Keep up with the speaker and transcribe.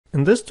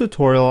In this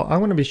tutorial, I'm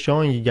going to be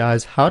showing you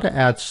guys how to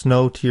add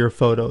snow to your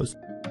photos.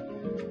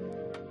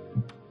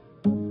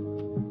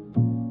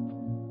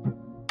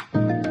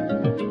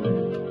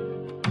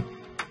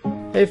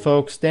 Hey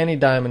folks, Danny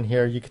Diamond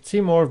here. You can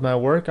see more of my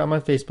work on my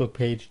Facebook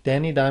page,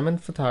 Danny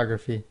Diamond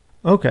Photography.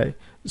 Okay,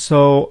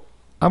 so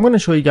I'm going to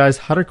show you guys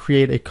how to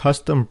create a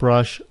custom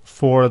brush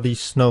for these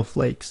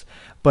snowflakes.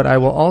 But I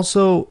will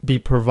also be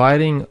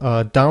providing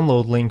a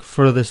download link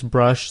for this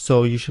brush,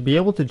 so you should be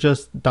able to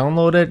just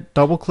download it,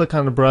 double click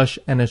on the brush,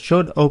 and it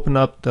should open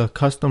up the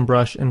custom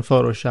brush in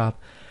Photoshop.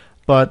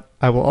 But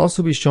I will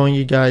also be showing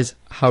you guys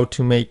how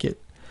to make it.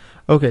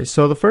 Okay,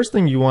 so the first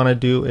thing you want to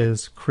do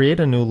is create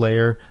a new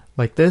layer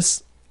like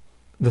this.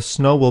 The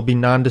snow will be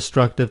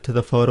non-destructive to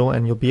the photo,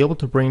 and you'll be able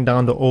to bring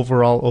down the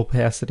overall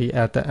opacity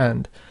at the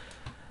end.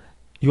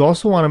 You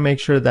also want to make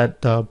sure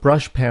that the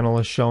brush panel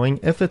is showing.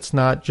 If it's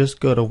not, just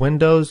go to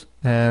Windows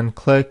and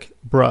click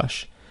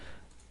Brush.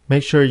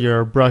 Make sure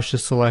your brush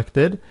is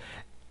selected.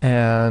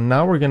 And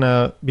now we're going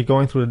to be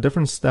going through the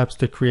different steps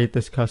to create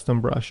this custom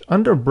brush.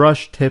 Under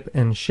Brush Tip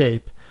and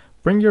Shape,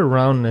 bring your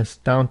roundness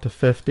down to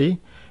 50,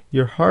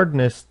 your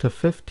hardness to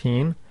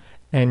 15,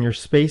 and your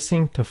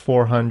spacing to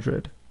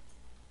 400.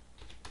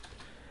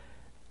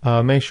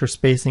 Make sure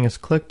spacing is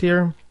clicked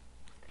here.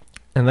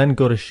 And then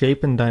go to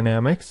Shape and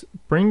Dynamics.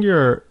 Bring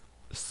your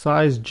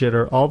size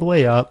jitter all the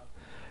way up.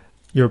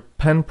 Your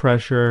pen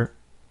pressure,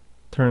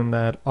 turn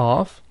that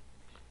off.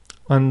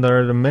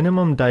 Under the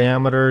minimum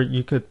diameter,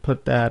 you could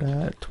put that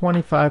at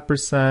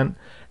 25%,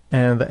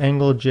 and the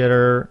angle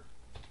jitter,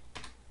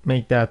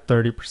 make that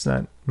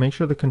 30%. Make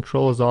sure the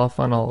control is off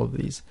on all of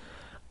these.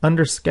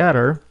 Under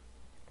Scatter,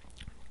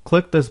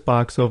 click this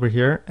box over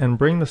here and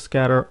bring the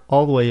scatter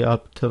all the way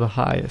up to the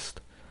highest.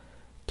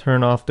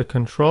 Turn off the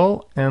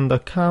control, and the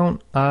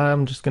count,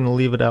 I'm just going to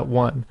leave it at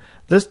 1.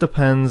 This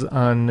depends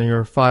on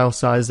your file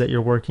size that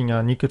you're working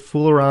on. You could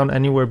fool around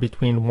anywhere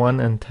between 1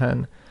 and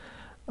 10.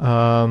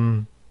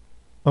 Actually,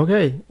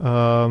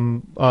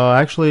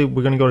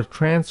 we're going to go to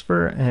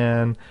Transfer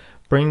and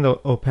bring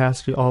the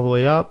opacity all the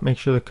way up. Make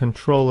sure the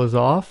control is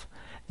off,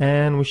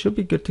 and we should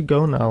be good to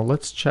go now.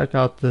 Let's check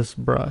out this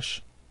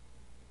brush.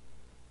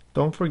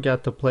 Don't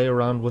forget to play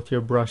around with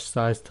your brush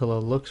size till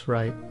it looks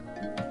right.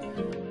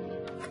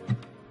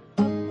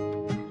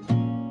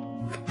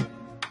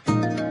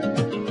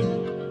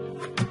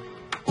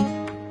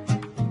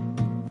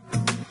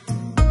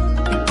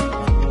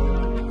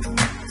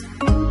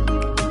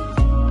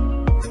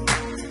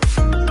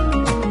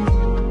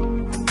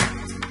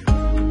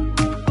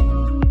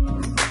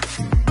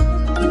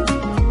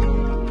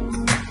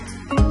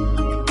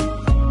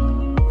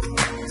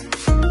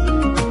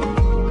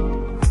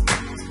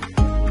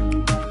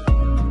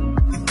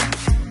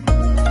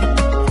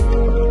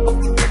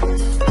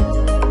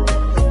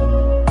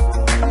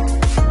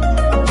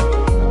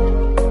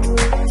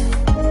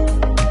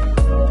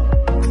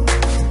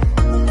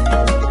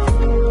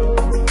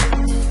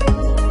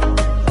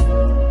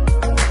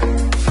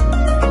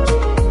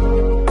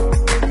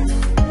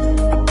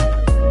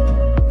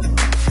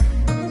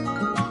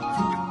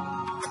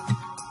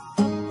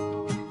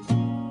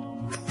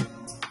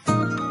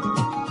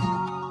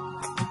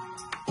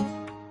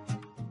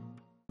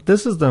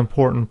 This is the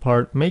important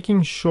part,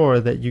 making sure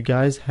that you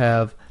guys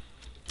have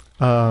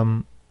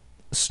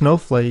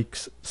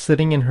snowflakes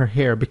sitting in her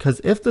hair,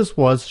 because if this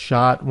was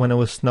shot when it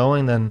was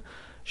snowing, then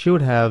she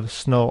would have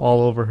snow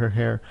all over her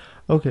hair.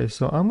 Okay,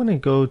 so I'm going to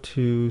go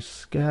to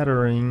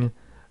scattering.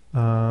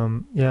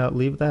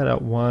 Leave that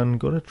at 1.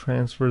 Go to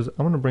transfers. I'm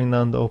going to bring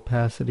down the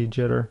opacity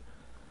jitter.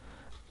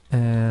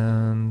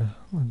 And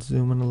let's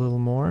zoom in a little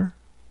more.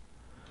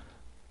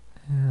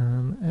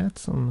 And add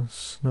some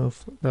snow.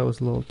 That was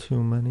a little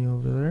too many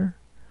over there.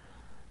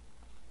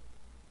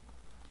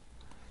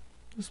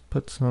 Just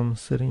put some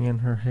sitting in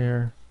her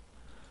hair.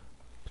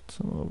 Put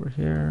some over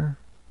here.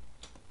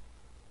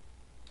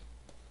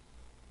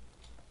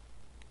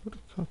 Put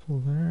a couple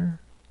there.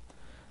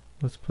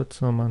 Let's put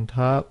some on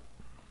top.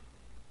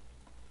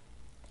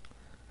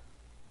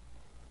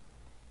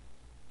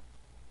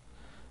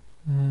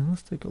 And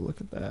let's take a look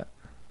at that.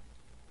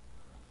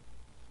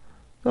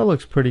 That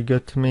looks pretty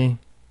good to me.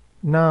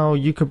 Now,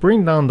 you could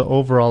bring down the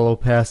overall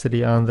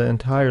opacity on the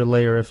entire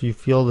layer if you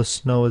feel the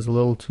snow is a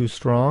little too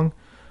strong.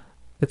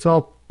 It's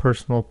all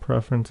personal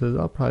preferences.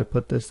 I'll probably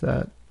put this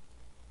at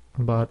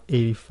about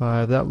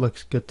 85. That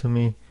looks good to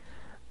me.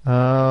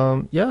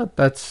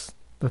 That's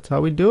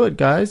how we do it,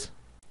 guys.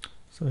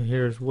 So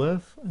here's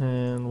with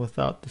and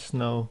without the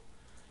snow.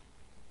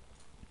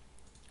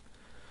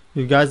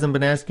 You guys have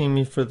been asking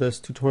me for this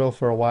tutorial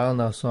for a while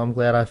now, so I'm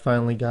glad I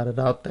finally got it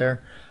out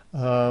there.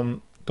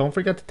 Don't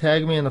forget to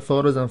tag me in the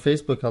photos on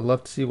Facebook. I'd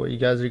love to see what you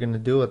guys are going to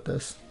do with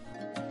this.